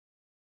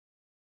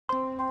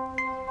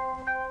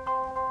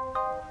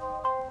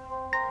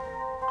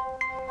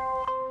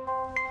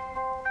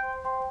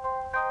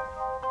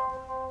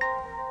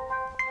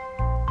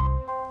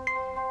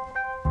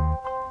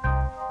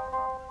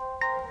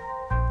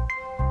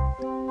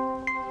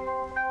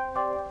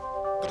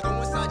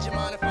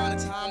trying to find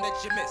a time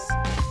that you miss.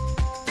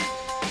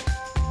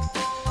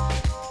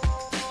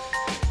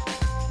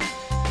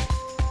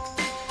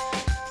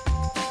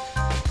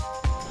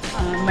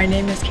 My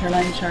name is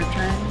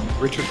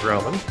Chartand. Richard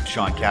Graumann.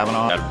 Sean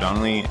Kavanagh out of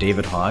Donnelly.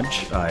 David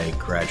Hodge. I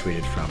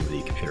graduated from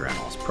the Computer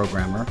Analyst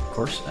Programmer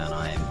course, and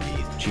I am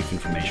the Chief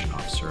Information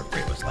Officer of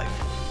Great West Life.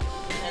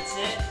 That's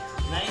it.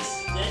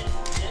 Nice. Good.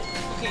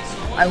 Okay,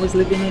 so I was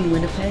living in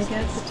Winnipeg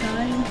at the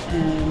time,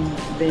 and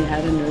they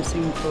had a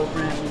nursing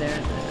program there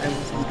that I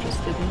was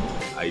interested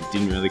in. I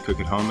didn't really cook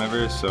at home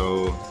ever,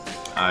 so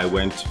I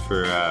went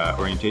for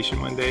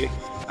orientation one day,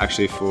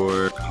 actually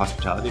for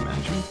hospitality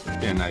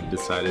management, and I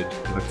decided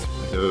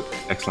it's an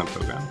excellent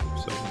program,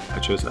 so I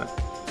chose that.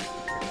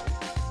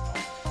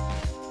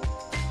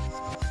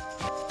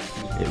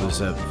 It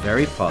was a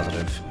very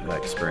positive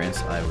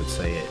experience. I would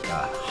say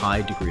a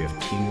high degree of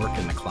teamwork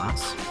in the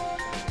class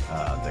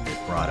that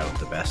brought out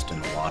the best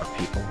in a lot of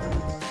people.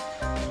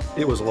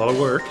 It was a lot of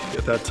work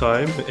at that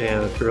time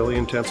and a fairly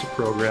intensive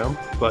program,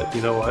 but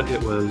you know what? It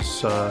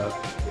was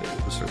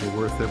certainly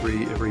worth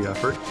every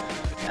effort.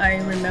 I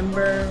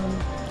remember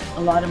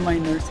a lot of my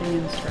nursing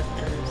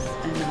instructors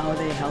and how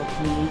they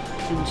helped me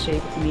and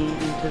shaped me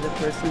into the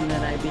person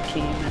that I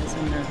became as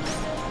a nurse.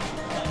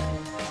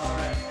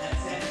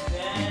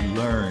 You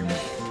learn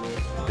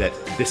that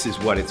this is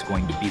what it's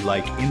going to be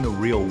like in the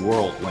real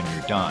world when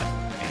you're done.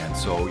 And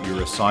so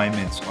your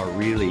assignments are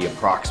really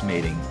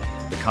approximating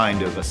the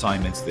kind of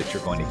assignments that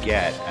you're going to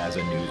get as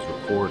a news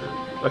reporter.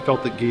 I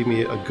felt that gave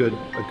me a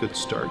good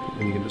start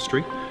in the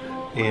industry,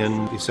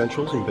 and the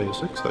essentials and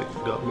basics that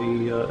got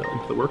me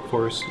into the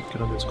workforce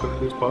kind of as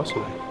quickly as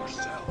possible.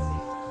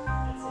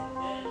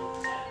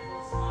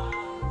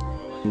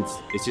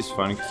 It's just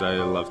fun because I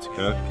love to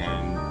cook,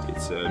 and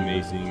it's an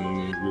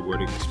amazing,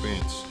 rewarding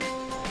experience.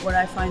 What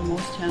I find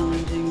most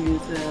challenging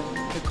is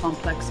the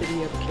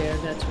complexity of care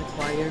that's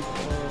required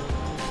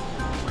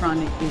for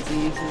chronic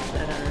diseases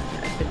that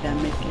are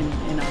epidemic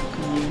in our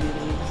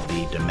communities.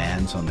 The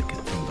demands from the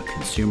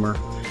consumer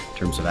in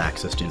terms of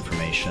access to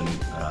information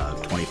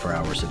 24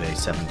 hours a day,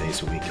 7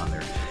 days a week on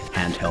their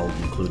handheld,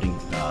 including,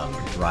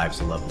 drives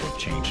the level of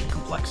change and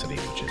complexity,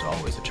 which is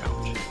always a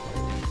challenge.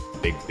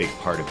 Big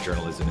part of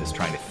journalism is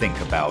trying to think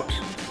about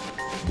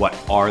what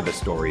are the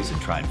stories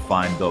and try and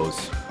find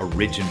those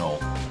original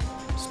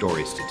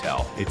stories to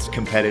tell. It's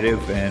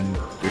competitive and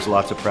there's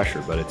lots of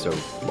pressure, but it's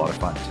a lot of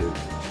fun too.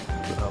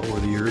 Over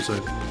the years,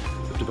 I've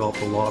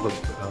developed a lot of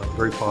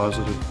very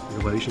positive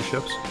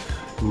relationships.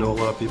 I know a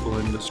lot of people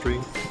in the industry,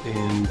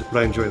 and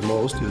what I enjoy the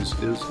most is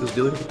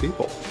dealing with the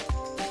people.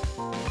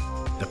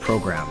 The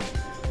program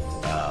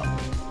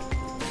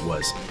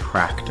was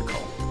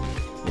practical.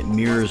 It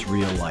mirrors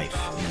real life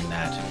in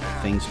that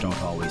things don't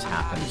always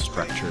happen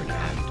structured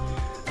and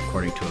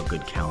according to a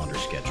good calendar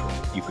schedule.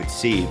 You could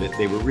see that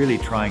they were really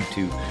trying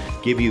to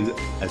give you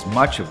as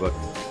much of a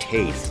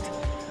taste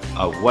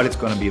of what it's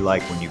going to be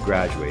like when you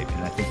graduate,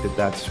 and I think that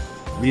that's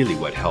really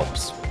what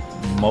helps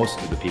most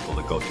of the people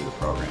that go through the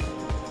program.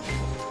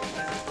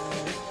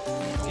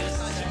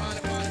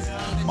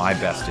 My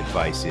best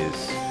advice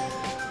is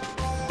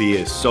be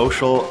as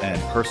social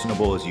and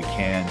personable as you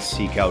can.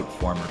 Seek out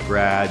former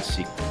grads,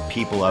 seek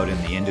people out in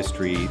the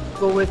industry.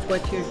 Go with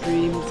what your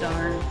dreams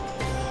are.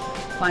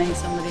 Find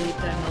somebody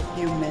to help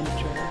you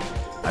mentor.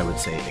 I would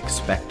say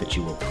expect that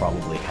you will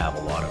probably have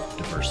a lot of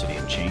diversity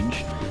and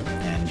change,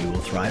 and you will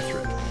thrive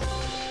through it.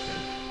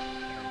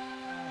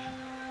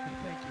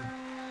 Thank you.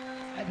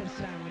 At this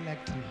time, we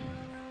like to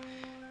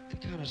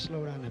kind of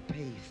slow down the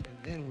pace, and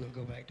then we'll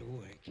go back to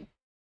work.